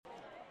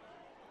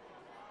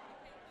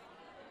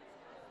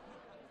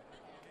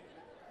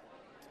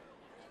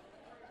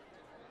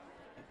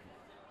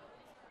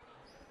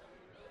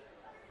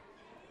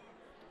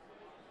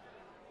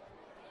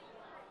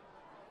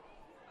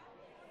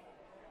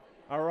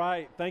All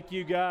right, thank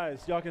you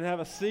guys. Y'all can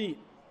have a seat.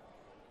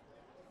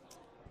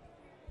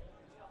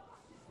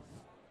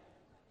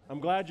 I'm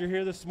glad you're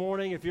here this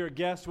morning. If you're a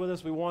guest with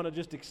us, we want to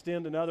just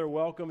extend another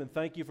welcome and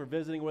thank you for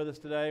visiting with us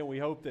today. And we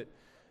hope that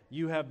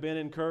you have been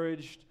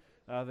encouraged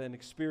and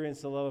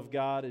experienced the love of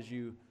God as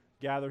you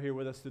gather here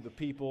with us through the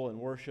people and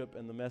worship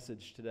and the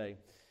message today.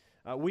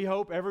 We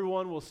hope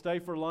everyone will stay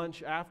for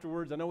lunch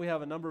afterwards. I know we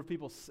have a number of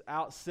people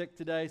out sick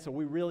today, so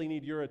we really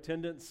need your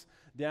attendance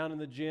down in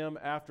the gym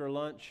after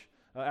lunch.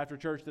 After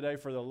church today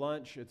for the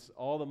lunch. It's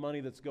all the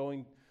money that's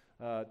going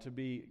to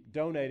be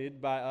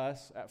donated by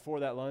us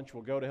for that lunch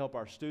will go to help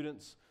our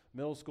students.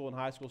 Middle school and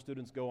high school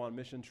students go on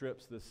mission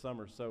trips this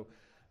summer. So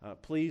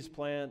please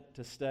plan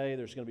to stay.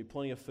 There's going to be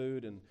plenty of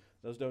food, and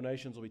those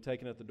donations will be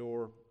taken at the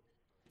door.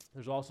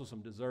 There's also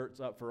some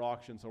desserts up for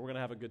auction, so we're going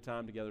to have a good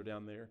time together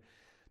down there.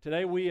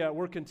 Today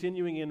we're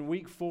continuing in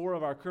week 4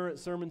 of our current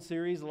sermon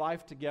series,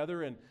 Life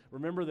Together. And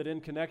remember that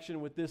in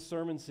connection with this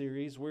sermon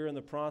series, we're in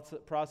the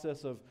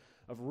process of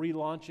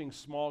relaunching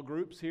small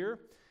groups here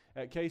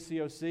at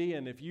KCOC.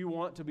 And if you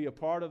want to be a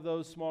part of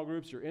those small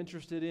groups, you're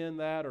interested in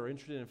that or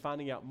interested in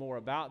finding out more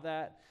about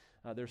that,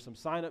 there's some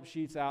sign-up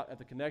sheets out at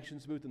the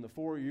Connections booth in the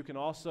foyer. You can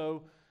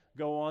also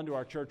go on to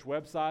our church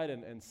website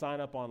and sign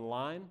up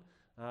online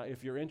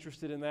if you're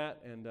interested in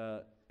that.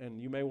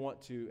 And you may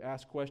want to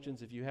ask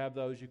questions. If you have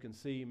those, you can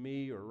see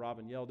me or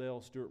Robin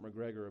Yeldale, Stuart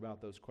McGregor about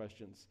those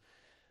questions.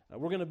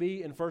 We're going to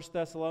be in 1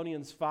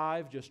 Thessalonians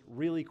 5 just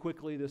really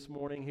quickly this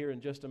morning here in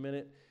just a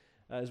minute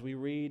as we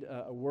read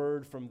a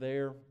word from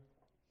there.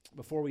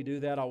 Before we do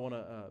that, I want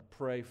to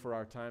pray for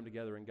our time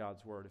together in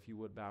God's Word. If you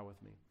would, bow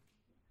with me.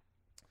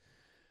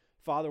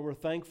 Father, we're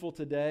thankful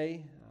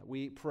today.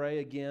 We pray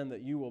again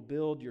that you will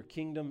build your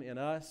kingdom in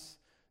us.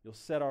 You'll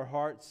set our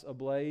hearts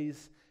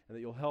ablaze, and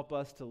that you'll help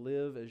us to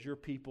live as your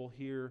people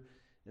here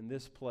in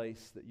this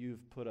place that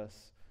you've put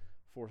us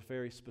for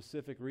very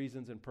specific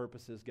reasons and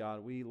purposes,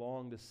 God. We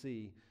long to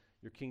see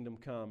your kingdom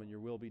come and your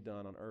will be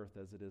done on earth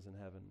as it is in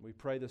heaven. We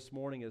pray this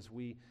morning as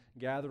we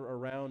gather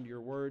around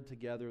your word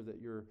together that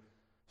your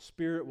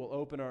Spirit will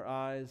open our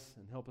eyes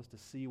and help us to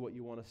see what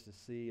you want us to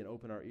see, and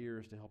open our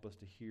ears to help us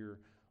to hear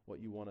what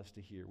you want us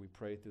to hear. We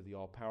pray through the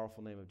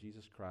all-powerful name of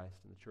Jesus Christ.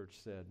 And the church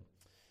said,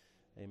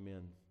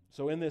 amen.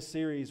 So in this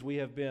series, we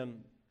have been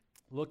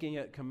looking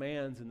at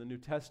commands in the New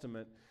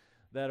Testament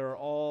that are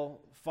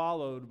all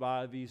followed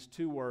by these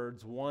two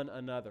words, one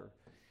another.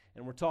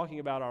 And we're talking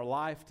about our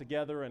life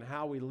together and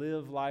how we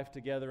live life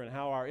together and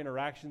how our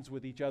interactions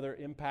with each other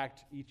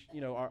impact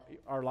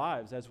our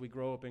lives as we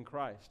grow up in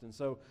Christ. And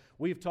so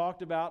we've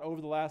talked about over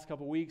the last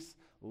couple weeks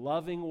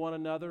loving one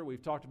another.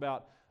 We've talked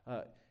about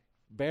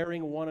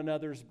bearing one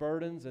another's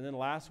burdens. And then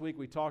last week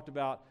we talked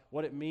about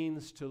what it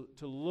means to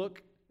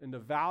look and to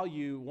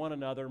value one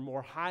another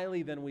more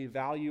highly than we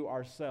value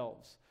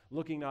ourselves,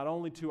 looking not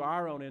only to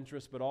our own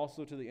interests but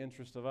also to the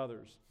interest of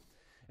others.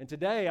 And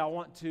today I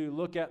want to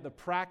look at the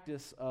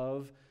practice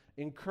of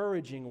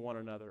encouraging one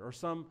another, or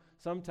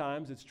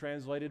sometimes it's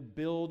translated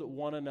build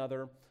one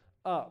another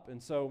up.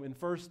 And so in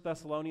 1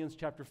 Thessalonians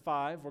chapter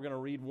 5, we're going to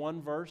read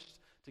one verse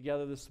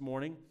together this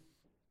morning.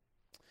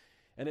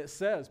 And it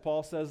says,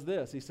 Paul says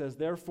this, he says,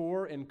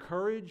 "Therefore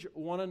encourage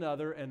one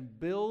another and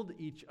build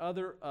each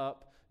other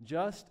up,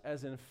 just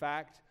as in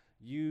fact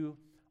you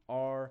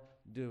are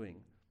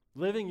doing."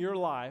 Living your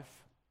life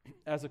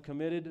as a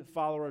committed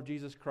follower of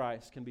Jesus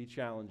Christ can be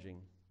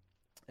challenging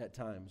at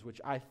times,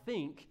 which I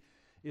think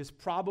is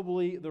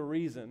probably the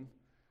reason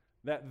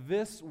that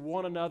this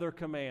one another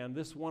command,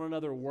 this one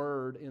another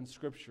word in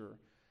Scripture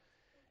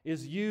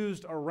is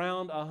used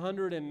around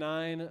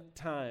 109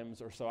 times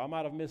or so. I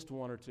might have missed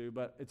one or two,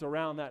 but it's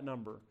around that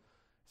number.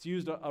 It's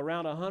used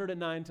around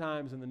 109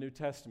 times in the New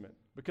Testament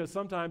because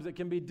sometimes it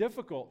can be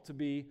difficult to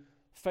be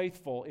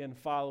faithful in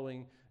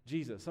following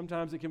Jesus.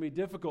 Sometimes it can be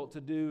difficult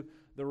to do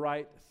the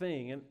right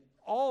thing. And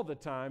all the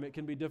time it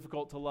can be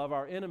difficult to love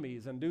our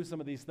enemies and do some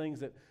of these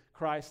things that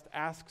Christ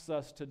asks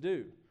us to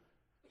do.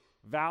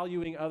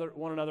 Valuing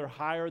one another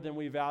higher than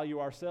we value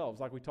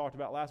ourselves, like we talked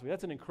about last week.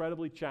 That's an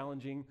incredibly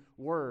challenging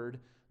word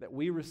that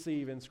we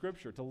receive in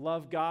Scripture. To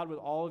love God with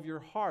all of your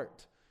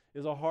heart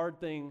is a hard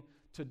thing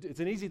to do. It's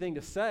an easy thing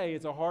to say,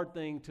 it's a hard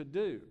thing to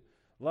do.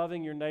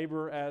 Loving your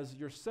neighbor as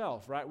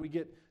yourself, right? We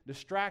get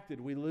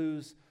distracted, we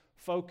lose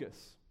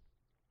focus.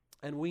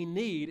 And we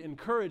need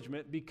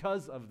encouragement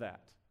because of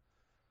that.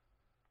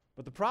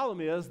 But the problem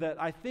is that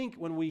I think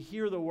when we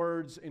hear the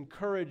words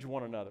encourage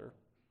one another,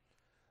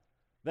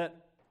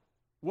 that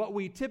what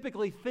we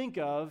typically think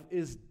of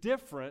is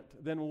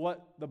different than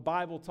what the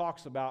Bible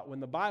talks about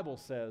when the Bible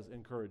says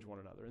encourage one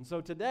another. And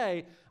so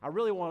today, I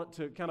really want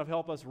to kind of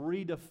help us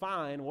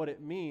redefine what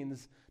it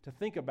means to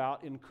think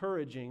about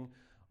encouraging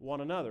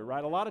one another,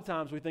 right? A lot of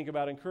times we think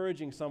about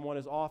encouraging someone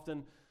as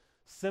often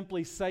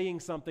simply saying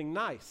something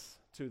nice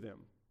to them,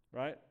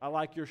 right? I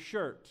like your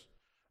shirt,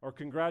 or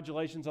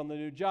congratulations on the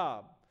new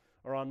job,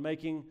 or on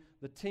making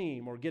the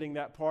team, or getting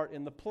that part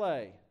in the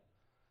play.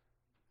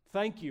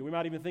 Thank you. We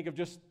might even think of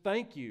just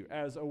thank you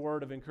as a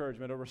word of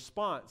encouragement, a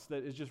response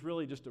that is just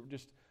really just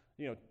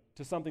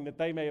to something that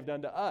they may have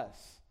done to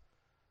us.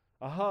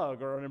 A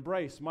hug or an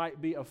embrace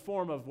might be a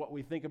form of what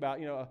we think about,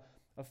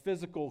 a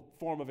physical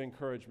form of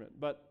encouragement.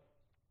 But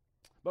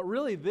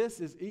really,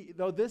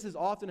 though this is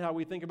often how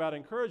we think about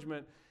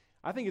encouragement,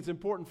 I think it's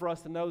important for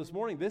us to know this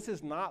morning, this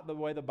is not the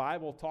way the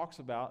Bible talks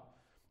about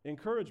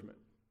encouragement.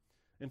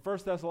 In 1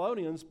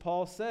 Thessalonians,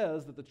 Paul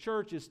says that the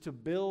church is to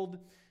build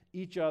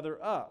each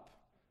other up.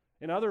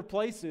 In other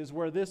places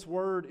where this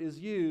word is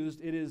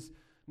used, it is,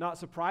 not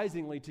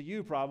surprisingly to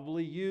you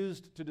probably,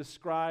 used to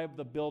describe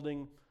the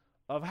building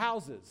of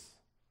houses.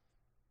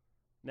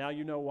 Now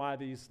you know why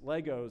these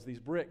Legos, these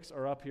bricks,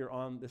 are up here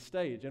on the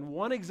stage. And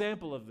one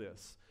example of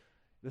this,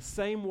 the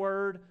same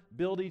word,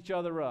 build each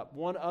other up.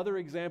 One other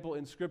example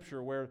in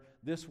Scripture where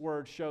this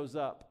word shows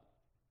up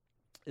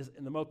is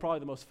in probably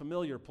the most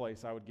familiar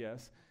place, I would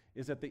guess,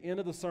 is at the end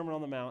of the Sermon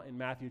on the Mount in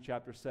Matthew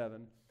chapter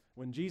 7,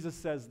 when Jesus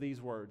says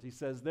these words. He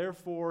says,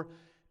 "Therefore,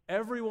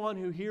 everyone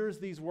who hears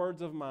these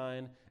words of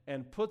mine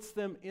and puts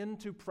them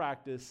into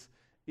practice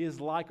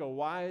is like a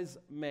wise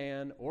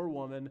man or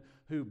woman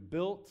who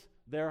built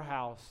their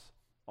house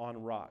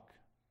on rock."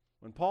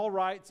 When Paul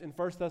writes in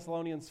 1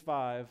 Thessalonians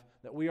 5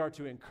 that we are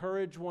to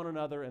encourage one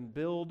another and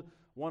build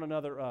one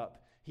another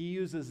up, he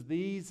uses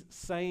these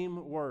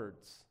same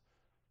words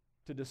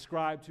to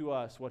describe to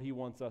us what he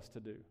wants us to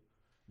do.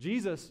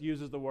 Jesus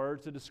uses the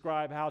words to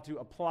describe how to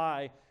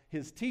apply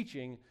his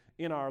teaching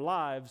in our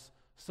lives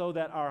so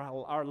that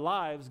our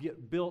lives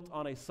get built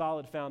on a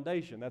solid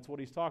foundation. That's what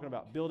he's talking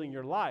about, building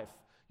your life,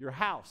 your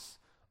house,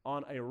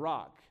 on a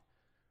rock.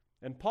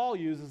 And Paul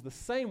uses the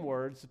same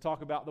words to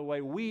talk about the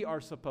way we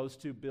are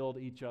supposed to build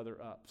each other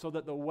up, so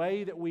that the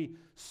way that we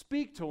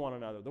speak to one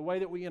another, the way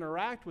that we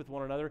interact with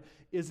one another,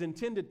 is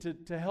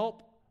intended to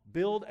help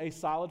build a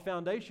solid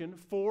foundation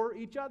for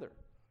each other.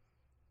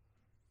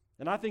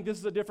 And I think this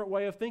is a different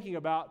way of thinking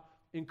about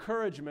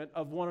encouragement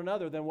of one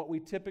another than what we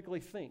typically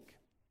think.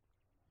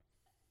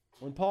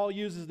 When Paul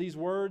uses these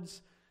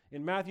words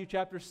in Matthew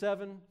chapter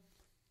 7,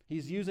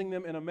 he's using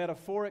them in a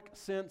metaphoric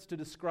sense to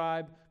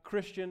describe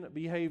Christian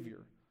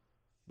behavior.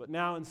 But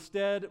now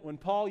instead, when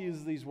Paul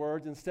uses these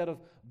words, instead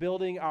of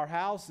building our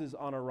houses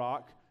on a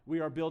rock, we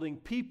are building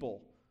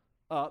people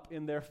up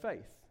in their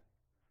faith.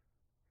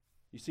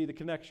 You see the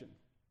connection?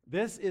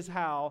 This is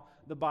how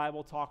the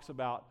Bible talks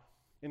about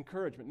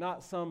encouragement,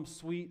 not some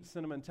sweet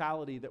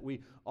sentimentality that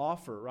we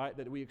offer, right,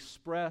 that we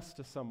express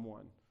to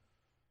someone.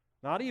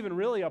 Not even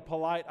really a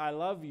polite "I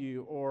love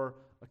you" or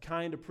a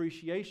kind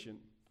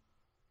appreciation.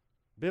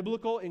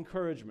 Biblical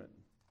encouragement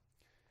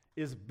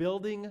is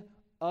building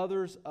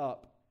others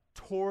up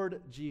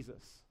toward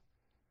Jesus,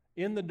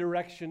 in the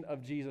direction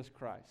of Jesus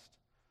Christ.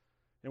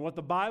 And what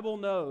the Bible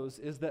knows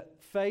is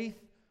that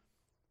faith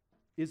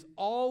is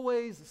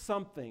always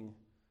something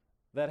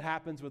that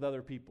happens with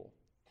other people.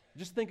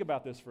 Just think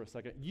about this for a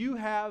second. You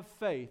have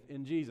faith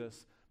in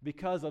Jesus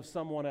because of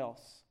someone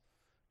else.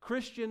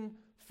 Christian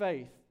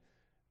faith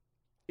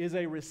is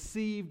a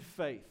received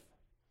faith,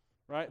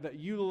 right? That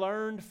you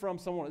learned from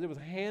someone. It was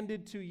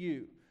handed to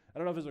you. I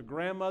don't know if it was a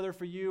grandmother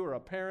for you or a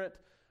parent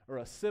or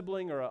a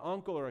sibling or an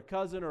uncle or a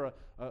cousin or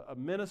a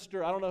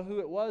minister. I don't know who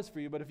it was for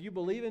you, but if you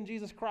believe in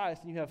Jesus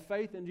Christ and you have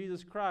faith in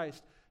Jesus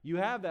Christ, you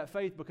have that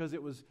faith because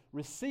it was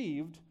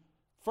received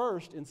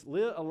first,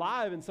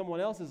 alive in someone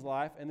else's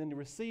life, and then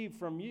received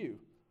from you,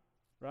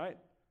 right?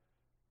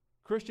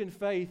 Christian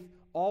faith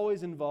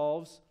always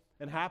involves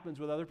and happens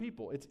with other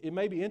people. It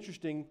may be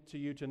interesting to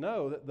you to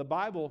know that the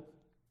Bible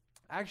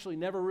actually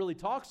never really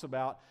talks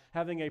about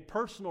having a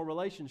personal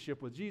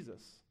relationship with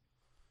Jesus.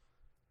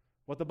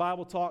 What the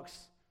Bible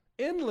talks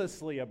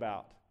endlessly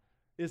about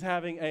is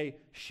having a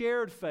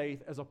shared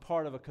faith as a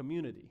part of a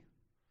community.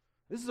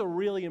 This is a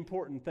really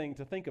important thing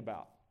to think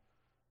about.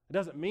 It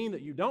doesn't mean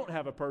that you don't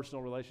have a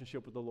personal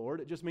relationship with the Lord.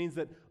 It just means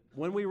that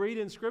when we read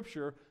in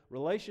Scripture,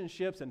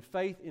 relationships and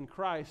faith in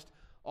Christ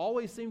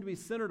always seem to be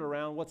centered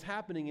around what's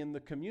happening in the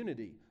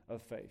community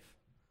of faith.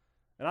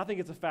 And I think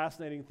it's a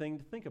fascinating thing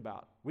to think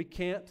about. We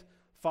can't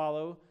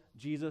follow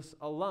Jesus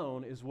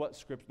alone is what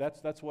Scripture,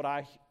 that's what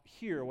I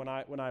hear when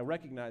I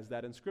recognize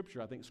that in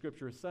Scripture. I think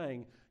Scripture is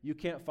saying you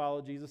can't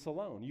follow Jesus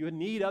alone. You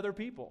need other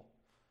people.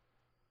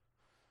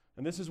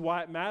 And this is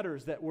why it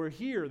matters that we're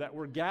here, that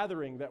we're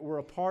gathering, that we're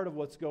a part of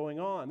what's going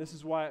on. This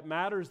is why it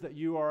matters that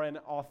you are in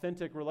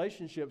authentic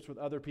relationships with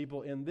other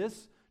people in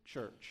this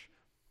church.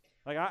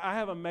 Like I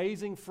have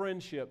amazing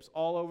friendships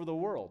all over the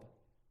world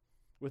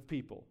with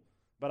people,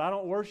 but I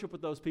don't worship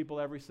with those people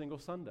every single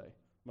Sunday,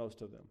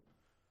 most of them.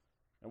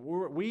 And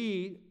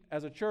we,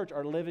 as a church,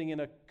 are living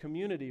in a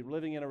community,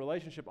 living in a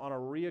relationship on a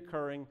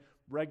reoccurring,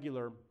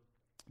 regular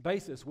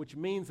basis, which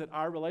means that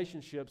our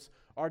relationships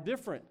are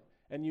different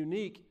and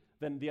unique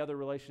than the other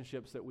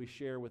relationships that we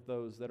share with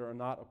those that are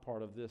not a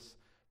part of this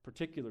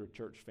particular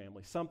church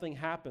family. Something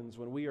happens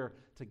when we are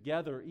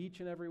together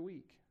each and every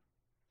week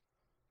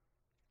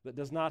that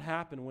does not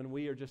happen when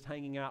we are just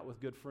hanging out with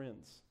good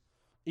friends,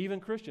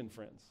 even Christian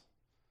friends.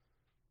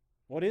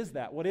 What is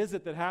that? What is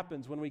it that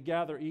happens when we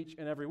gather each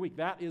and every week?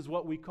 That is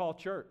what we call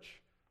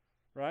church,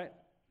 right?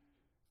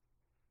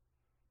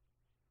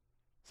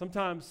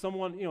 Sometimes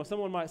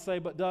someone might say,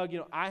 but Doug,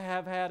 I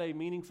have had a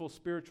meaningful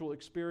spiritual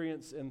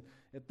experience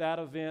at that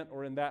event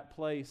or in that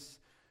place.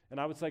 And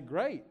I would say,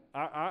 great.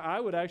 I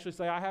would actually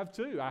say I have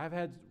too. I have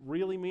had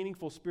really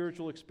meaningful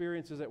spiritual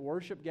experiences at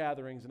worship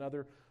gatherings and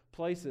other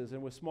places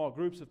and with small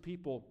groups of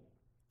people,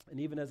 and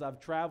even as I've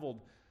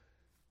traveled.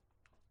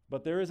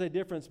 But there is a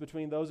difference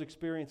between those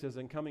experiences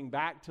and coming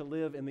back to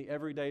live in the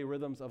everyday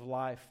rhythms of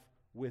life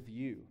with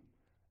you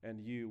and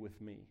you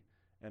with me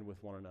and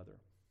with one another.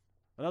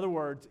 In other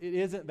words, it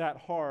isn't that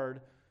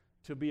hard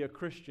to be a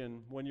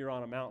Christian when you're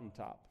on a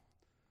mountaintop.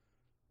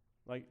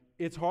 Like,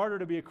 it's harder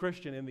to be a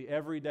Christian in the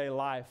everyday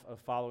life of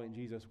following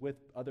Jesus with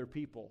other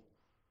people.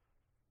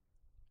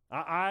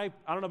 I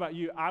don't know about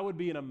you, I would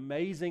be an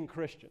amazing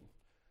Christian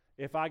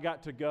if I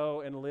got to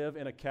go and live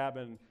in a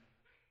cabin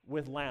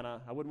with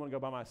Lana. I wouldn't want to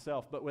go by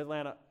myself, but with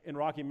Lana in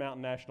Rocky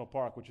Mountain National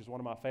Park, which is one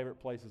of my favorite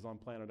places on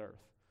planet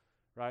Earth,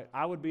 right?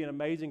 I would be an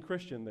amazing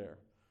Christian there.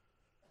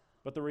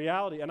 But the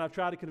reality, and I've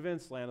tried to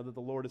convince Lana that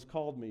the Lord has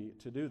called me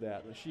to do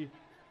that, and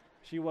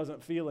she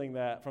wasn't feeling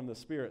that from the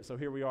Spirit, so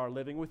here we are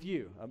living with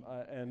you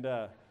and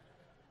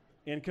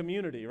in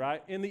community,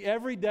 right? In the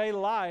everyday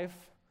life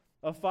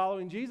of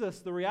following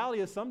Jesus, the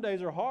reality is some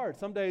days are hard,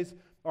 some days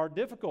are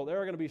difficult.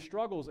 There are going to be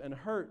struggles and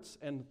hurts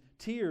and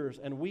tears,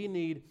 and we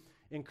need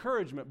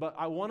encouragement. But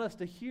I want us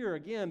to hear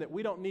again that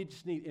we don't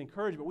just need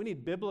encouragement, we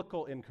need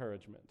biblical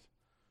encouragement.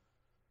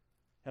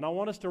 And I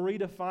want us to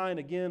redefine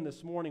again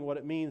this morning what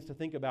it means to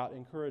think about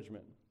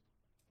encouragement.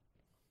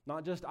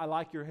 Not just, I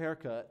like your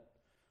haircut,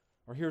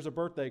 or here's a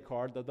birthday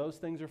card, though those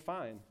things are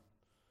fine.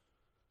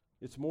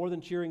 It's more than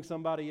cheering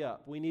somebody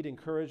up. We need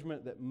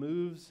encouragement that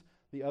moves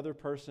the other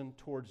person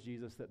towards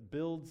Jesus, that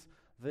builds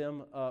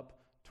them up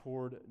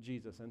toward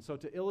Jesus. And so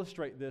to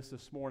illustrate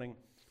this morning,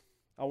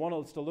 I want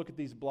us to look at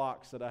these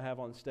blocks that I have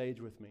on stage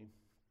with me.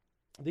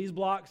 These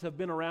blocks have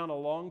been around a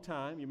long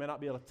time. You may not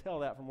be able to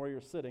tell that from where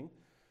you're sitting.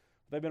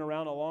 They've been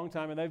around a long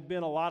time, and they've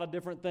been a lot of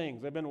different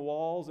things. They've been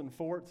walls and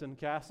forts and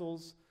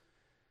castles.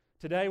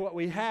 Today, what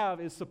we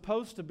have is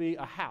supposed to be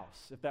a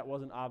house, if that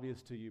wasn't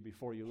obvious to you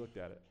before you looked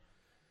at it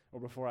or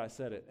before I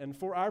said it. And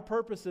for our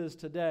purposes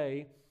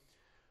today,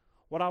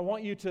 what I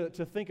want you to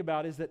think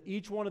about is that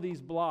each one of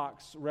these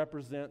blocks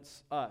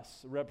represents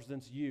us,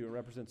 represents you,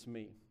 represents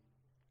me.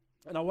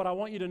 And now what I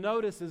want you to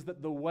notice is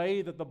that the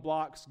way that the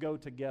blocks go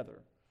together,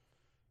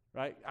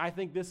 right? I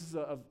think this is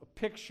a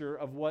picture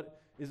of what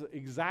is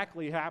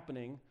exactly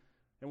happening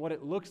and what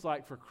it looks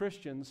like for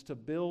Christians to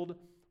build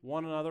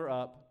one another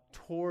up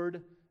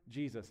toward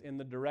Jesus, in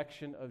the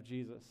direction of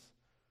Jesus.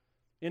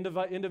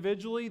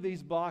 Individually,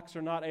 these blocks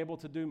are not able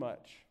to do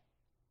much.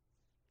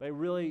 They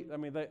really,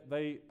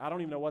 I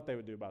don't even know what they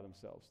would do by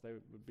themselves. They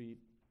would be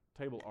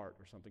table art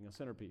or something, a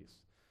centerpiece.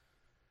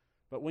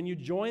 But when you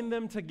join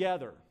them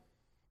together,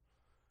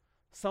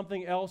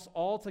 something else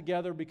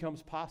altogether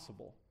becomes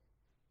possible.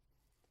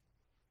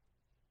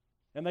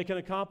 And they can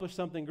accomplish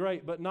something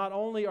great. But not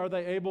only are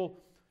they able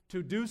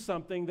to do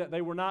something that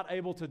they were not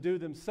able to do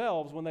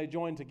themselves when they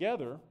joined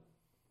together,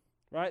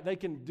 right? They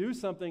can do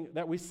something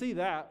that we see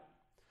that,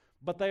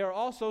 but they are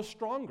also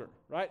stronger,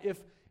 right?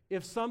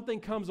 If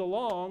something comes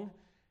along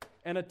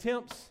and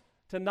attempts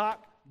to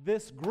knock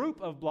this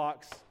group of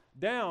blocks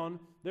down,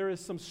 there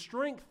is some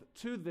strength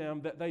to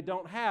them that they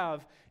don't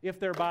have if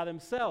they're by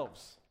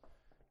themselves,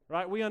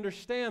 right? We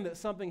understand that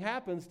something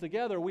happens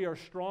together, we are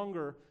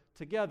stronger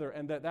together,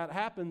 and that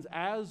happens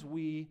as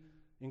we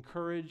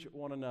encourage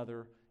one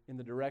another in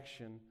the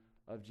direction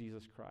of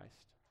Jesus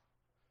Christ.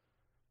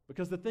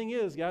 Because the thing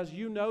is, guys,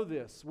 you know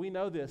this, we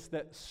know this,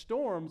 that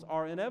storms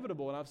are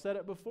inevitable, and I've said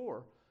it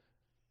before.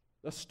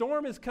 A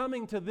storm is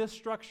coming to this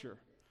structure,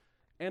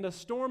 and a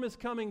storm is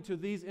coming to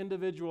these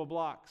individual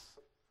blocks.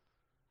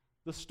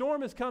 The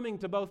storm is coming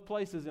to both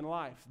places in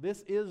life.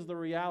 This is the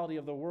reality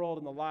of the world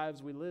and the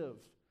lives we live.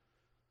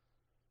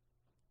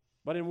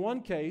 But in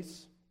one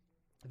case,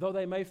 though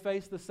they may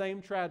face the same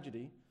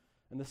tragedy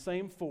and the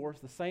same force,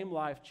 the same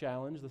life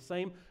challenge, the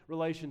same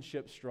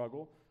relationship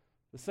struggle,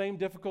 the same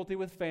difficulty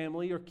with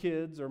family or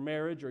kids or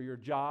marriage or your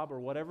job or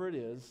whatever it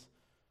is,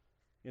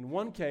 in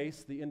one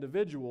case, the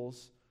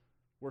individuals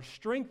were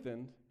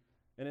strengthened,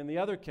 and in the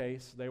other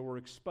case, they were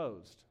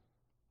exposed.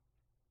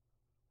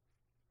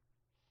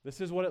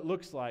 This is what it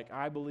looks like,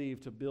 I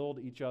believe, to build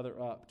each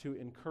other up, to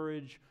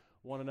encourage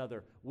one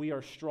another. We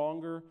are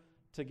stronger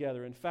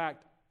together. In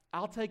fact,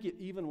 I'll take it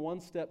even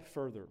one step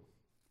further.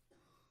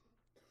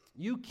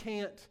 You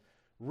can't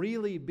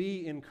really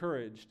be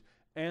encouraged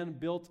and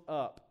built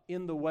up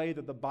in the way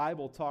that the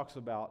Bible talks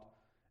about,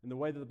 in the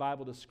way that the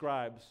Bible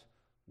describes,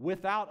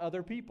 without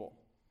other people.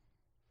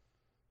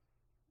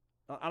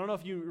 I don't know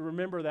if you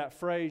remember that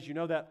phrase. You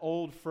know that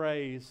old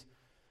phrase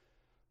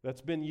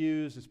that's been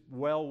used, it's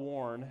well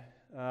worn,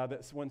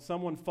 that's when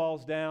someone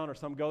falls down or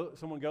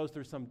someone goes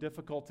through some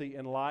difficulty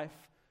in life,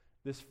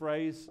 this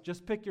phrase,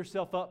 just pick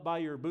yourself up by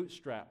your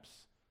bootstraps,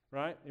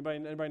 right?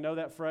 Anybody know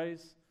that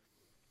phrase?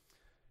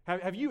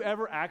 Have you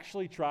ever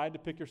actually tried to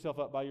pick yourself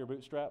up by your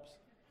bootstraps?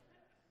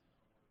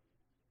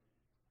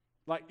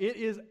 Like, it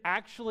is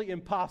actually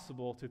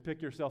impossible to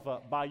pick yourself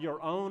up by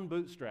your own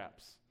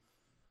bootstraps.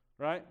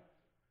 right?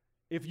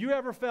 If you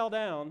ever fell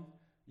down,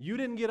 you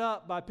didn't get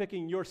up by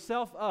picking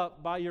yourself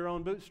up by your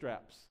own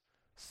bootstraps.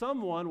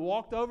 Someone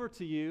walked over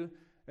to you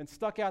and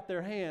stuck out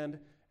their hand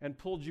and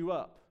pulled you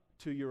up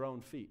to your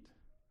own feet.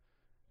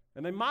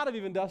 And they might have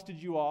even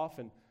dusted you off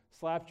and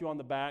slapped you on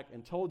the back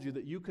and told you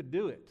that you could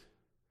do it,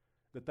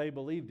 that they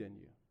believed in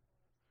you,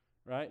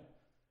 right?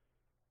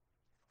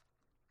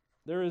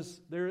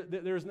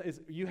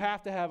 You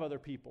have to have other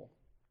people.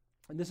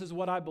 And this is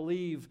what I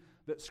believe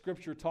that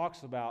Scripture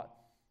talks about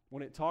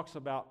when it talks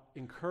about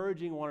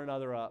encouraging one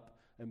another up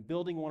and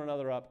building one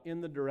another up in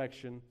the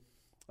direction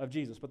of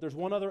Jesus. But there's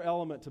one other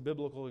element to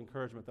biblical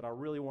encouragement that I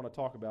really want to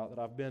talk about,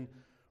 that I've been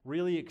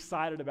really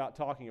excited about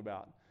talking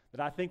about, that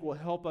I think will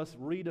help us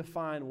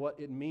redefine what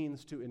it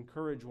means to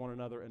encourage one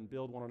another and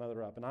build one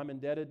another up. And I'm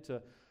indebted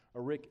to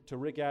Rick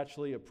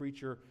Atchley, a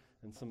preacher,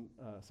 and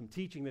some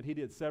teaching that he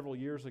did several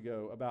years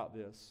ago about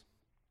this.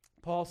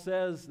 Paul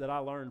says, that I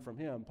learned from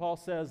him, Paul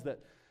says that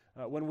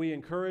when we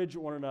encourage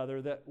one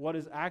another, that what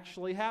is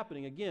actually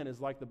happening, again, is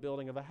like the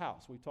building of a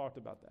house. We talked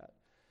about that.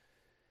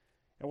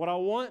 And what I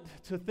want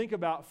to think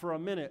about for a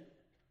minute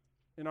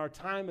in our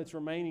time that's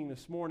remaining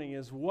this morning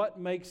is what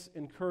makes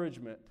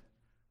encouragement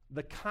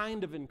the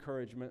kind of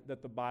encouragement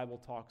that the Bible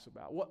talks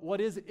about.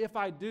 What is it if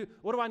I do,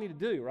 what do I need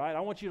to do, right?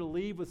 I want you to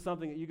leave with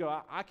something that you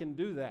go, I can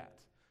do that.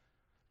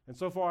 And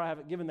so far I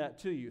haven't given that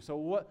to you. So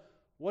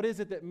what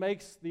is it that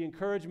makes the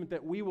encouragement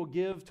that we will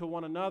give to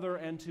one another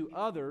and to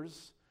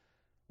others,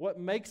 what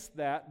makes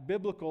that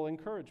biblical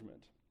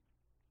encouragement?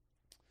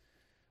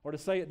 Or to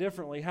say it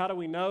differently, how do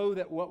we know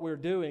that what we're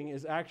doing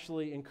is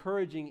actually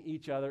encouraging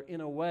each other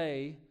in a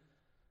way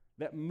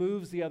that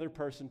moves the other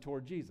person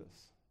toward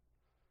Jesus?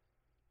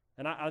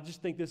 And I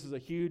just think this is a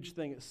huge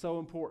thing. It's so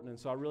important. And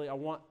so I'm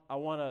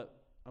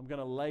going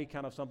to lay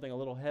kind of something a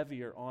little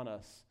heavier on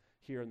us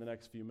here in the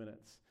next few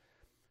minutes.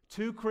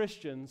 Two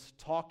Christians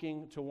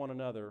talking to one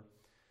another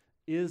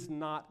is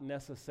not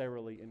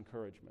necessarily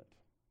encouragement.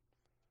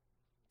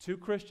 Two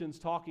Christians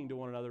talking to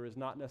one another is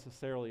not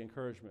necessarily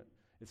encouragement.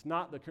 It's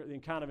not the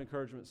kind of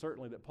encouragement,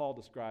 certainly, that Paul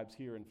describes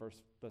here in 1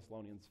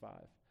 Thessalonians 5.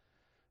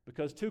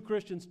 Because two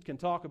Christians can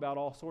talk about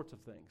all sorts of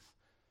things.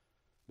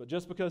 But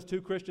just because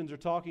two Christians are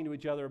talking to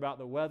each other about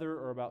the weather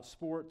or about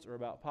sports or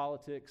about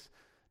politics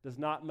does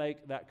not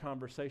make that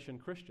conversation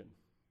Christian.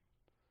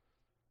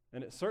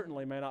 And it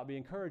certainly may not be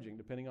encouraging,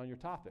 depending on your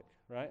topic,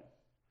 right?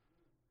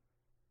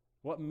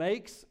 What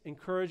makes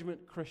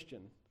encouragement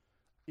Christian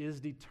is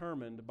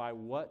determined by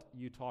what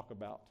you talk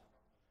about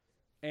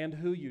and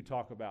who you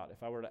talk about,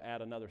 if I were to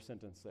add another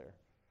sentence there.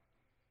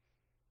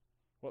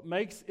 What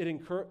makes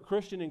it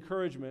Christian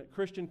encouragement,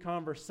 Christian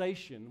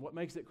conversation, what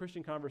makes it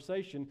Christian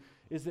conversation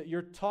is that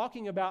you're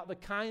talking about the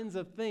kinds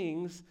of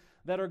things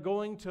that are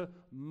going to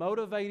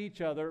motivate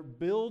each other,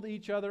 build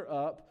each other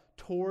up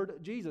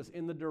toward Jesus,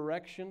 in the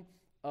direction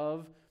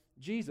of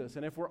Jesus.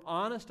 And if we're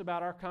honest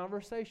about our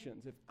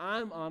conversations, if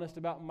I'm honest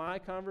about my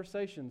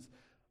conversations,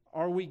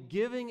 are we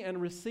giving and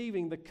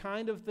receiving the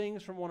kind of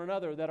things from one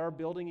another that are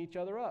building each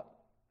other up?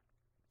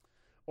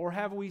 Or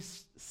have we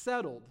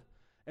settled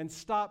and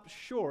stopped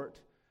short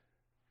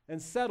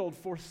and settled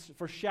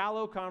for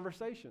shallow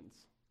conversations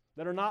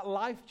that are not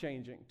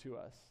life-changing to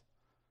us?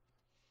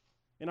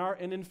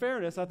 And in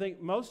fairness, I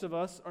think most of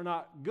us are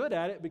not good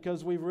at it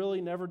because we've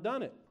really never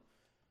done it.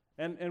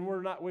 And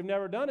we've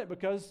never done it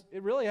because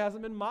it really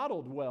hasn't been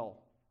modeled well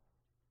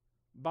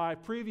by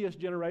previous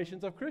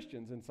generations of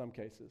Christians in some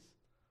cases.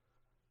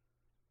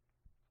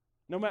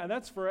 No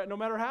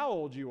matter how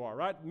old you are,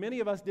 right? Many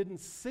of us didn't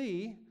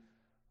see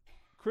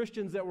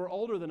Christians that were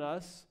older than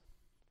us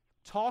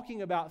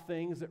talking about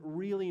things that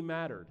really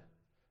mattered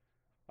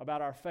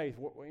about our faith.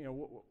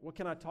 What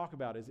can I talk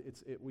about?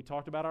 We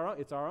talked about our own.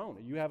 It's our own.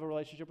 You have a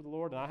relationship with the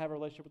Lord, and I have a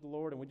relationship with the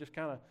Lord, and we just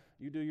kind of,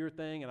 you do your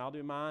thing, and I'll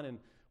do mine, and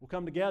we'll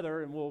come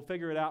together, and we'll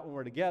figure it out when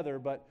we're together.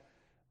 But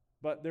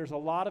there's a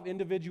lot of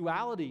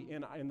individuality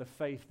in the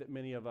faith that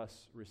many of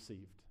us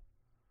received.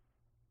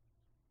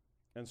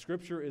 And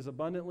Scripture is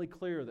abundantly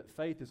clear that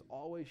faith is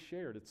always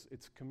shared.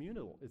 It's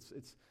communal.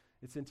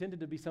 It's intended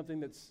to be something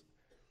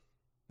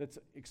that's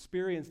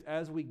experienced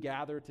as we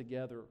gather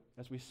together,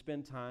 as we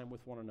spend time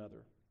with one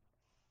another.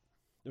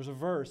 There's a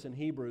verse in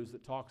Hebrews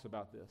that talks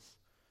about this.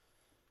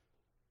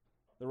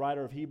 The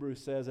writer of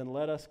Hebrews says, "And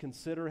let us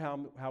consider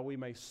how we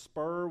may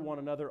spur one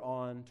another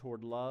on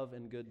toward love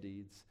and good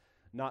deeds,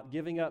 not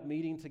giving up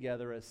meeting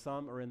together as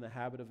some are in the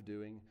habit of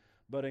doing,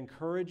 but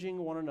encouraging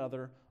one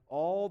another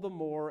all the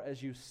more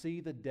as you see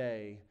the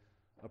day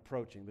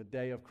approaching," the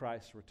day of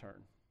Christ's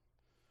return.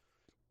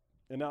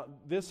 And now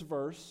this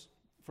verse,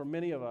 for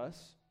many of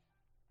us,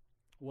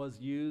 was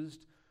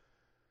used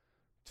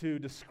to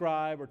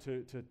describe or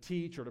to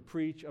teach or to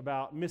preach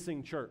about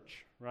missing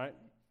church, right?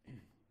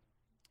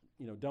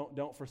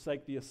 Don't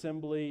forsake the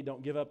assembly.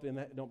 Don't give up.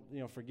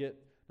 Forget.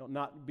 Don't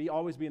not be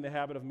always be in the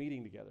habit of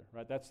meeting together,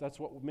 right? That's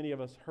what many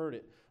of us heard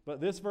it. But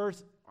this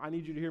verse, I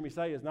need you to hear me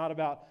say, is not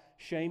about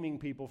shaming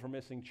people for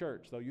missing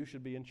church, though you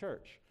should be in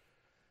church.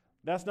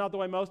 That's not the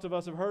way most of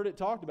us have heard it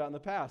talked about in the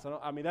past.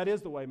 I mean, that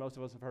is the way most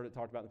of us have heard it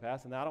talked about in the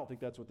past, and I don't think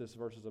that's what this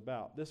verse is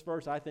about. This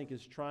verse, I think,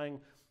 is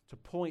trying to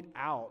point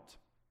out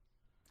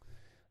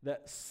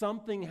that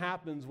something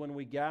happens when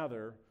we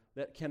gather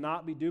that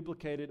cannot be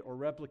duplicated or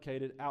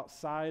replicated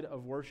outside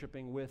of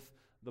worshiping with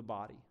the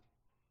body.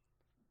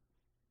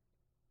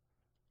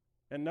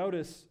 And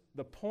notice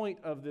the point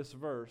of this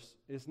verse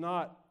is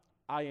not,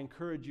 I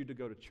encourage you to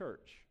go to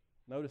church.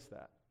 Notice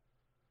that.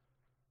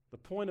 The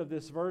point of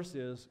this verse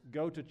is,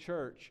 go to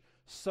church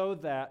so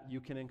that you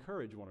can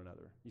encourage one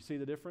another. You see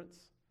the difference?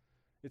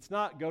 It's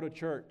not go to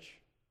church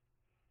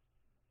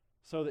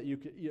so that you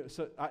can,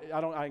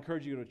 I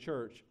encourage you to go to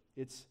church.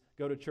 It's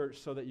go to church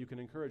so that you can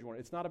encourage one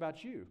another. It's not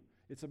about you.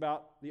 It's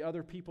about the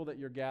other people that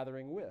you're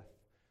gathering with.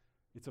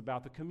 It's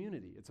about the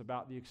community. It's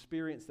about the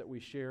experience that we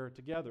share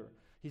together.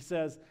 He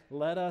says,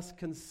 let us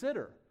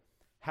consider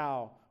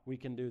how we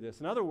can do this.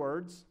 In other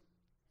words,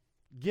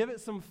 give it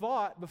some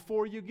thought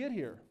before you get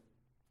here.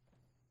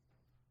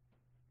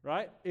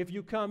 Right? If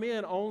you come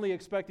in only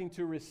expecting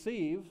to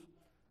receive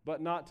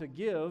but not to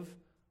give,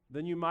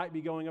 then you might be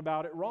going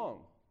about it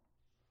wrong.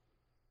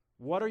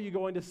 What are you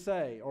going to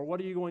say or what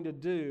are you going to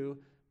do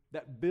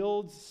that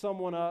builds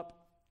someone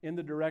up in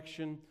the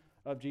direction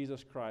of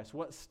Jesus Christ?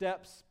 What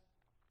steps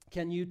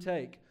can you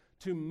take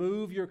to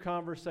move your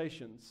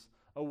conversations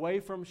away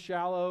from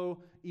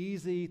shallow,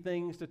 easy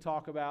things to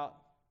talk about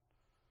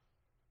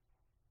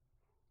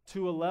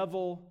to a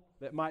level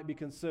that might be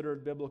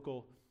considered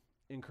biblical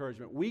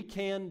encouragement? We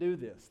can do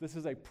this. This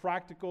is a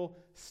practical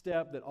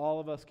step that all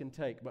of us can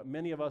take, but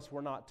many of us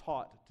were not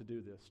taught to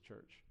do this,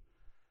 church.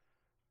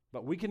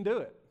 But we can do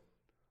it,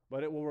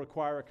 but it will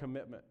require a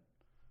commitment.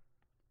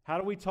 How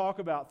do we talk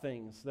about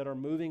things that are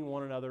moving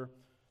one another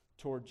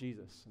toward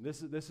Jesus? And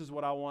this is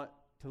what I want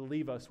to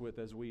leave us with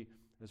as we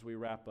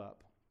wrap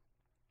up.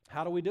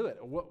 How do we do it?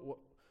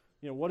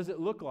 What does it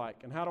look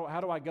like, and how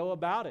do I go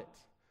about it?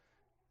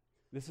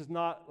 This is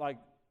not like,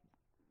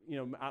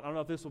 I don't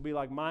know if this will be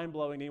like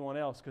mind-blowing to anyone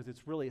else, because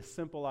it's really a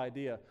simple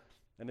idea,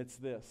 and it's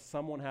this: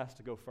 someone has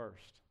to go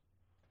first.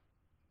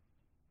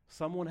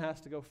 Someone has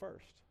to go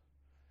first.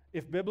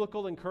 If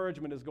biblical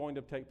encouragement is going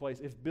to take place,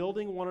 if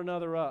building one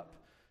another up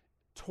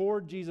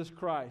toward Jesus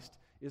Christ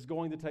is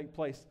going to take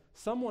place,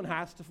 someone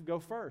has to go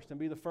first and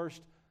be the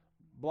first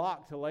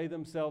block to lay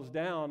themselves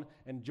down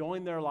and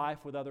join their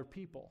life with other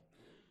people.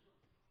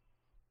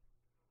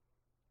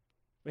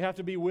 We have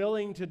to be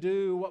willing to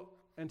do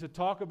and to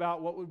talk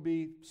about what would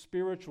be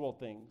spiritual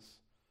things.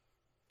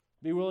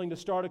 Be willing to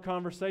start a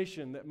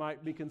conversation that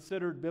might be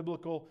considered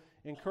biblical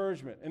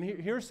encouragement. And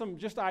here's some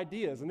just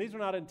ideas, and these are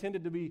not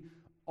intended to be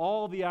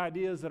all the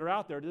ideas that are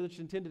out there. They're just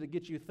intended to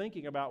get you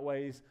thinking about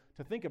ways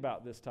to think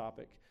about this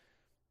topic.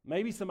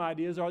 Maybe some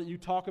ideas are that you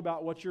talk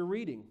about what you're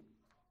reading,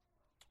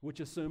 which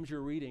assumes you're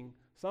reading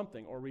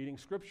something or reading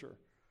Scripture.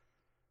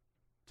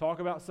 Talk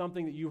about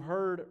something that you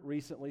heard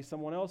recently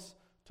someone else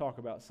talk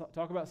about.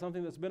 Talk about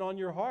something that's been on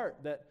your heart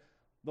that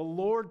the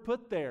Lord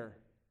put there,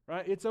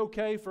 right? It's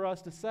okay for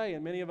us to say,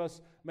 and many of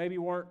us maybe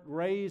weren't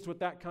raised with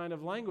that kind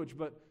of language,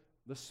 but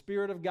the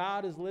Spirit of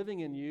God is living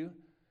in you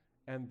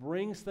and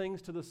brings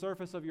things to the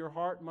surface of your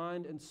heart,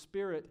 mind, and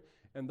spirit,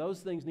 and those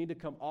things need to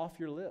come off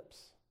your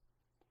lips.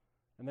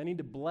 And they need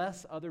to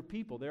bless other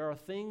people. There are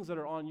things that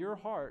are on your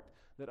heart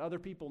that other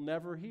people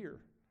never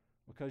hear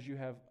because you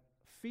have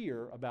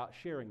fear about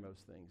sharing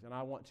those things. And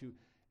I want to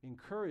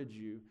encourage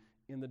you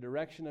in the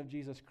direction of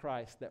Jesus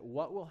Christ that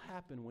what will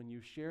happen when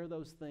you share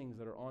those things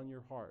that are on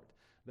your heart,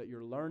 that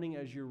you're learning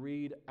as you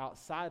read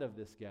outside of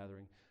this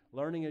gathering,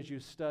 learning as you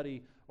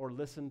study or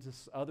listen to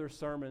other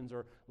sermons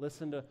or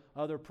listen to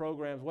other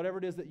programs, whatever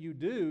it is that you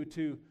do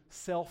to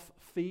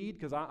self-feed,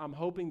 because I'm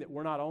hoping that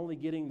we're not only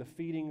getting the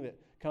feeding that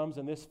comes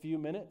in this few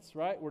minutes,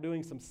 right? We're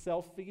doing some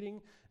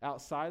self-feeding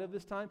outside of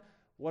this time.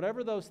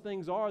 Whatever those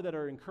things are that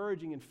are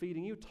encouraging and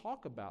feeding you,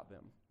 talk about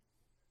them.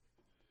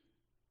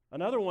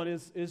 Another one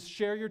is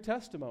share your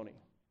testimony.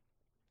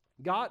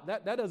 God,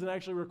 that doesn't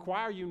actually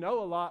require you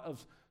know a lot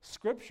of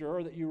Scripture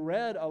or that you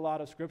read a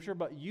lot of Scripture,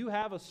 but you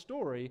have a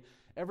story.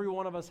 Every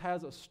one of us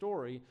has a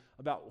story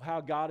about how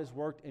God has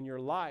worked in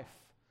your life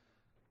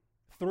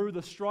through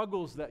the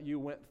struggles that you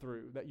went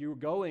through, that you're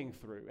going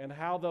through, and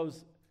how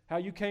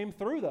you came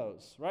through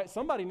those, right?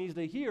 Somebody needs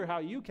to hear how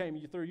you came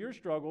through your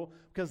struggle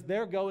because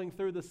they're going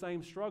through the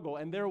same struggle,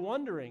 and they're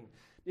wondering,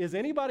 is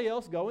anybody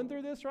else going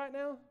through this right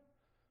now?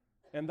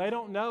 And they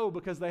don't know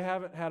because they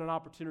haven't had an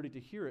opportunity to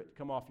hear it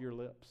come off your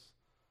lips.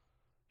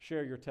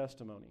 Share your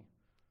testimony.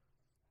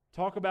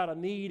 Talk about a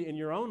need in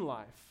your own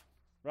life,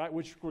 right,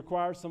 which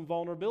requires some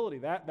vulnerability.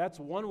 That's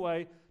one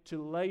way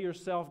to lay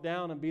yourself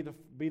down and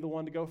be the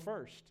one to go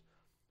first.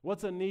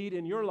 What's a need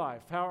in your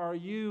life? How are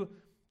you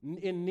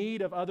in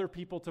need of other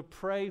people to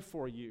pray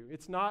for you?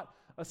 It's not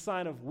a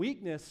sign of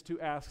weakness to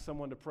ask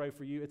someone to pray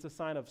for you. It's a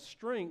sign of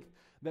strength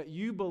that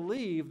you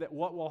believe that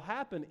what will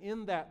happen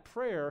in that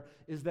prayer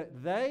is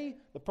that they,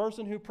 the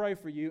person who prayed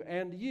for you,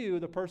 and you,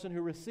 the person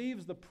who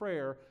receives the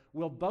prayer,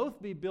 will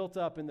both be built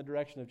up in the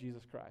direction of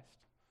Jesus Christ.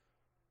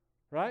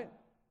 Right?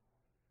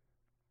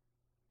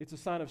 It's a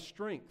sign of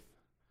strength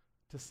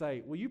to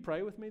say, will you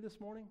pray with me this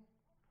morning?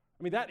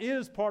 I mean, that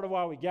is part of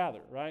why we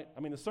gather, right? I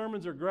mean, the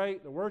sermons are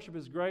great, the worship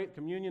is great,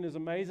 communion is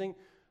amazing,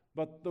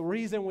 but the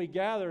reason we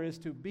gather is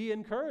to be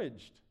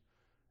encouraged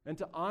and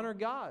to honor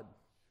God.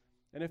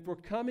 And if we're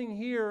coming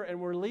here and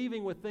we're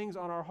leaving with things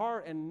on our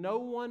heart and no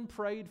one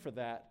prayed for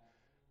that,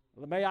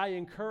 may I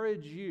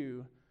encourage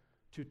you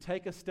to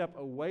take a step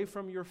away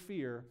from your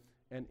fear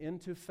and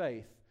into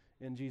faith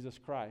in Jesus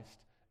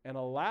Christ and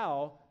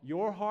allow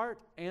your heart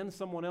and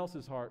someone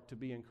else's heart to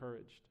be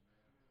encouraged.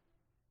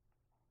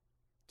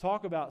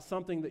 Talk about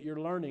something that you're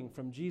learning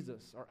from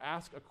Jesus, or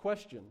ask a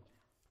question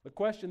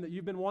that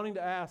you've been wanting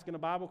to ask in a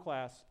Bible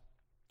class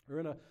or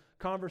in a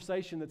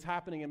conversation that's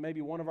happening in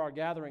maybe one of our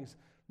gatherings.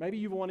 Maybe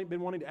you've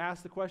been wanting to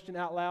ask the question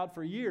out loud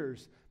for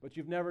years, but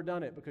you've never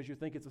done it because you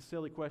think it's a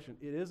silly question.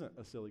 It isn't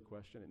a silly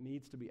question. It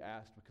needs to be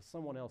asked because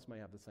someone else may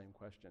have the same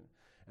question,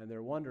 and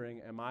they're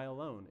wondering, am I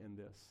alone in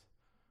this?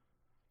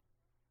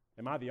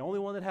 Am I the only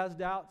one that has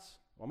doubts?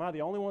 Am I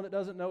the only one that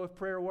doesn't know if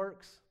prayer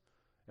works?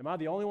 Am I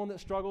the only one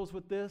that struggles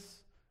with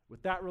this,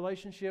 with that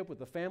relationship, with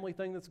the family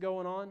thing that's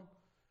going on?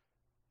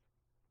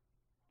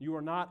 You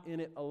are not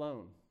in it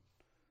alone.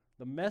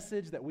 The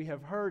message that we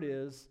have heard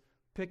is,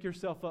 pick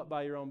yourself up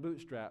by your own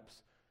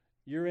bootstraps.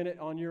 You're in it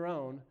on your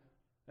own,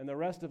 and the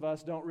rest of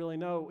us don't really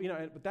know.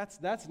 But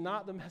that's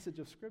not the message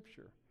of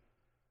Scripture.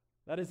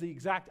 That is the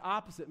exact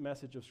opposite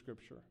message of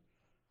Scripture.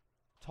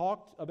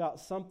 Talk about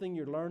something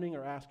you're learning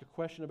or ask a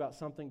question about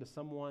something to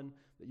someone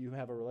that you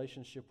have a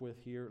relationship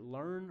with here.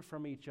 Learn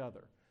from each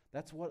other.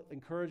 That's what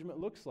encouragement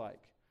looks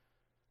like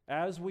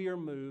as we are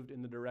moved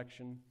in the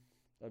direction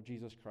of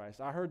Jesus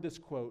Christ. I heard this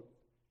quote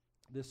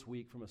this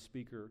week from a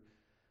speaker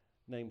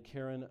named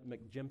Karen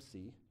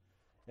McGimsey,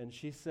 and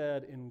she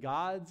said, in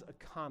God's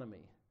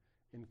economy,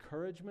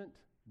 encouragement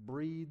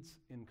breeds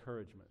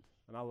encouragement.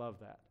 And I love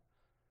that.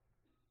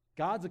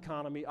 God's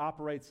economy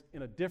operates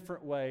in a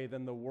different way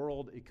than the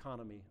world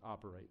economy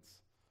operates.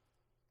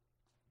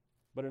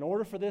 But in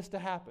order for this to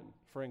happen,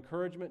 for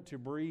encouragement to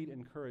breed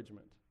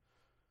encouragement,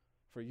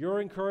 for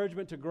your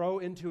encouragement to grow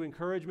into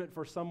encouragement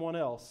for someone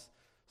else,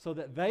 so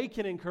that they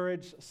can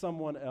encourage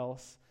someone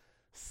else,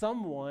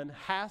 someone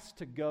has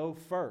to go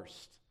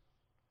first.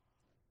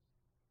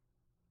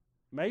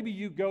 Maybe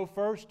you go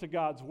first to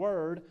God's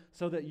Word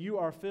so that you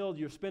are filled,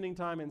 you're spending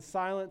time in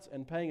silence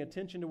and paying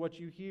attention to what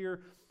you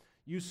hear.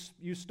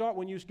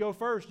 When you go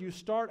first, you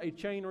start a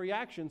chain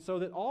reaction so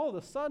that all of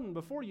a sudden,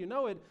 before you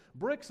know it,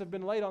 bricks have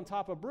been laid on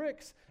top of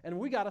bricks, and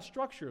we got a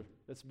structure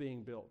that's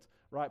being built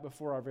right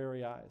before our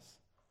very eyes.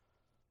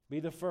 Be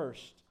the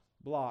first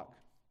block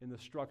in the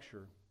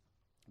structure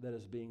that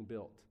is being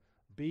built.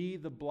 Be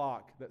the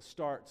block that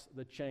starts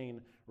the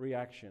chain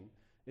reaction.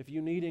 If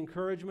you need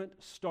encouragement,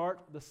 start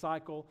the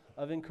cycle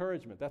of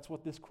encouragement. That's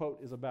what this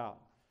quote is about.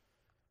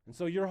 And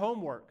so your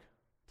homework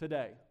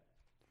today,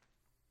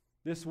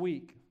 this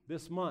week,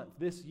 this month,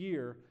 this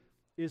year,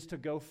 is to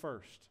go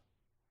first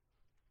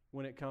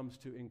when it comes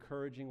to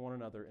encouraging one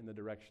another in the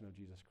direction of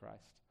Jesus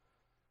Christ.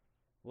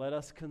 Let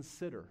us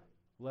consider,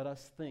 let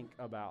us think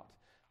about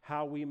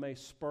how we may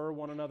spur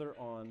one another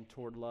on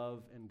toward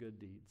love and good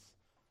deeds.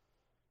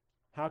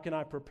 How can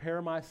I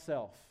prepare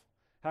myself?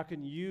 How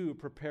can you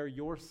prepare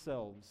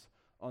yourselves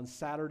on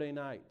Saturday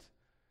night?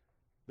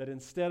 That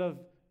instead of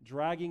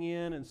dragging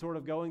in and sort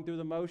of going through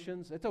the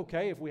motions, it's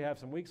okay if we have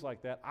some weeks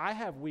like that. I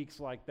have weeks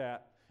like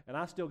that, and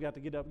I still got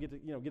to get up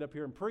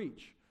here and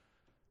preach.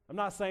 I'm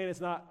not saying it's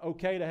not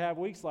okay to have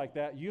weeks like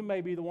that. You may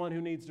be the one who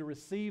needs to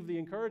receive the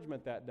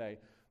encouragement that day.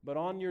 But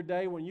on your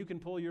day when you can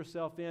pull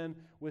yourself in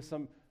with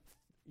some,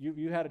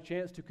 you had a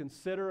chance to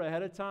consider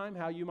ahead of time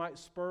how you might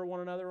spur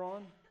one another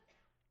on.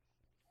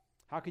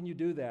 How can you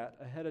do that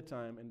ahead of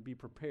time and be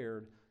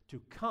prepared to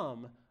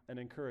come an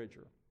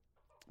encourager?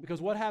 Because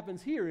what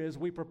happens here is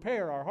we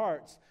prepare our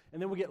hearts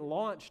and then we get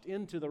launched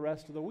into the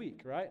rest of the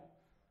week, right?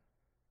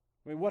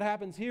 I mean, what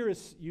happens here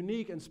is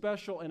unique and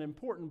special and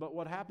important, but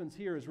what happens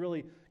here is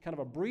really kind of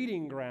a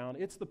breeding ground.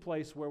 It's the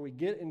place where we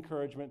get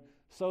encouragement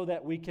so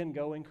that we can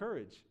go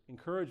encourage.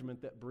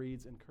 Encouragement that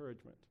breeds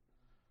encouragement.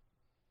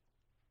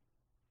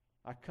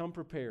 I come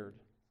prepared.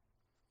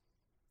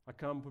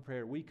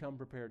 We come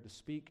prepared to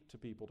speak to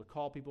people, to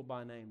call people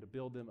by name, to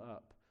build them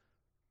up.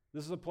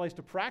 This is a place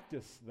to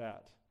practice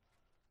that,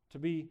 to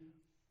be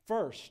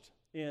first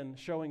in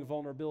showing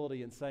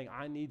vulnerability and saying,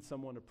 I need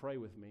someone to pray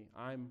with me.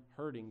 I'm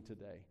hurting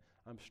today.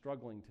 I'm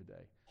struggling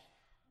today.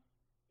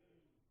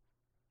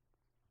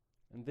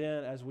 And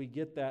then as we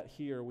get that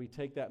here, we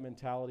take that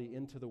mentality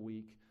into the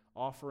week,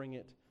 offering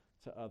it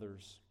to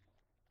others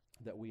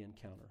that we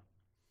encounter.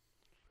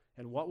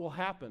 And what will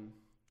happen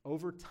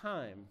over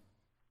time,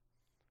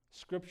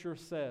 Scripture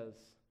says,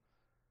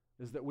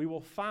 is that we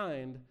will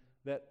find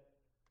that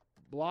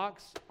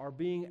blocks are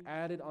being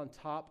added on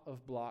top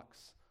of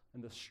blocks,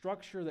 and the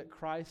structure that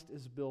Christ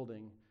is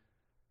building,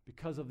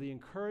 because of the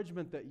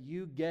encouragement that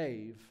you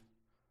gave,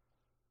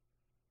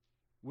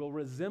 will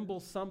resemble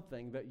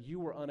something that you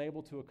were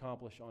unable to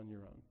accomplish on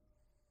your own.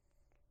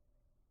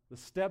 The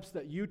steps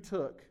that you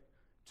took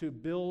to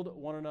build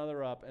one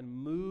another up and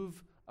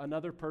move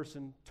another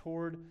person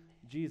toward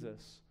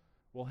Jesus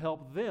will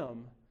help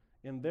them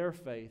in their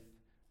faith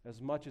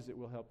as much as it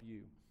will help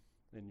you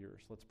in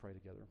yours. Let's pray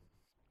together.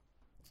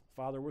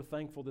 Father, we're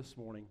thankful this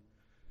morning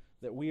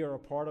that we are a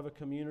part of a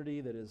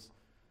community that is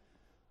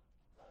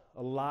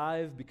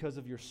alive because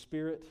of your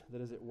Spirit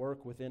that is at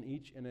work within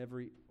each and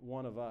every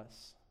one of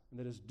us, and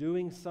that is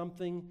doing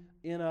something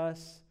in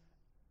us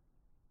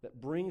that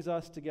brings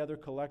us together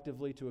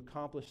collectively to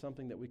accomplish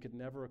something that we could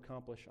never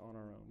accomplish on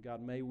our own.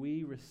 God, may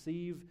we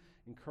receive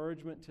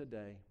encouragement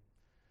today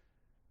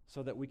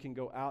so that we can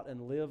go out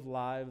and live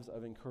lives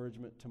of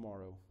encouragement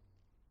tomorrow.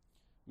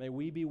 May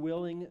we be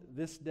willing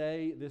this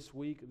day, this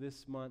week,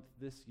 this month,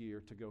 this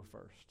year to go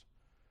first,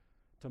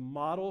 to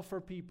model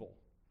for people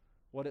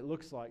what it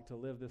looks like to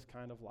live this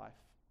kind of life.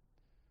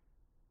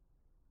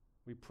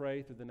 We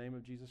pray through the name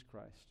of Jesus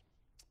Christ.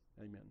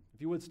 Amen.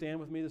 If you would stand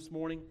with me this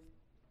morning.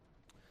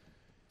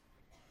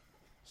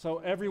 So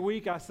every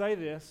week I say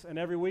this, and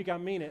every week I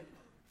mean it,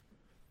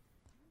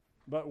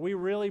 but we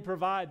really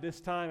provide this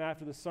time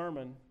after the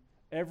sermon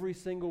every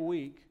single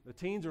week. The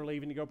teens are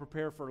leaving to go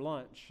prepare for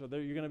lunch, so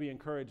you're going to be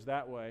encouraged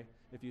that way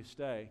if you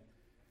stay,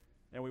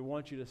 and we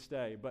want you to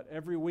stay. But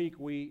every week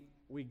we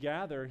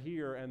gather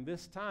here, and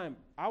this time,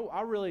 I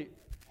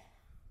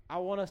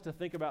want us to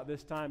think about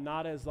this time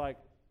not as like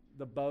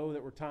the bow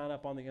that we're tying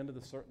up on the end of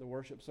the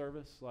worship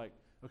service. Like,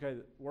 okay,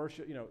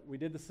 worship, we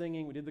did the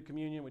singing, we did the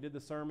communion, we did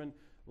the sermon,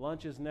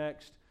 lunch is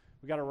next.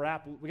 We got to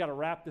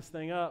wrap this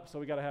thing up, so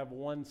we got to have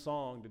one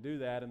song to do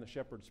that in the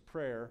shepherd's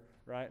prayer,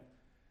 right?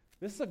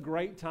 This is a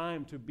great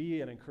time to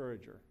be an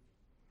encourager.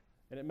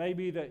 And it may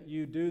be that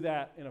you do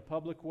that in a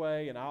public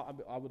way, and I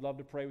would love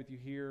to pray with you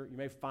here. You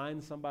may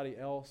find somebody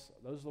else.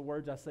 Those are the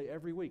words I say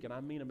every week, and I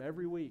mean them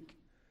every week,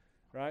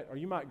 right? Or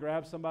you might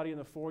grab somebody in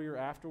the foyer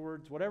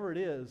afterwards. Whatever it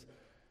is,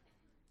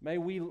 may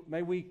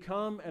we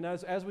come, and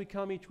as we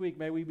come each week,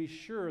 may we be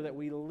sure that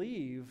we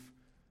leave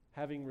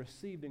having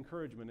received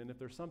encouragement. And if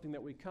there's something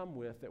that we come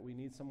with that we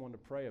need someone to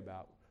pray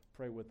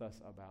with us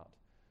about,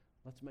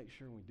 let's make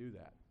sure we do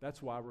that.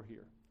 That's why we're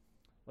here.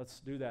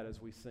 Let's do that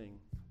as we sing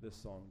this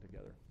song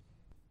together.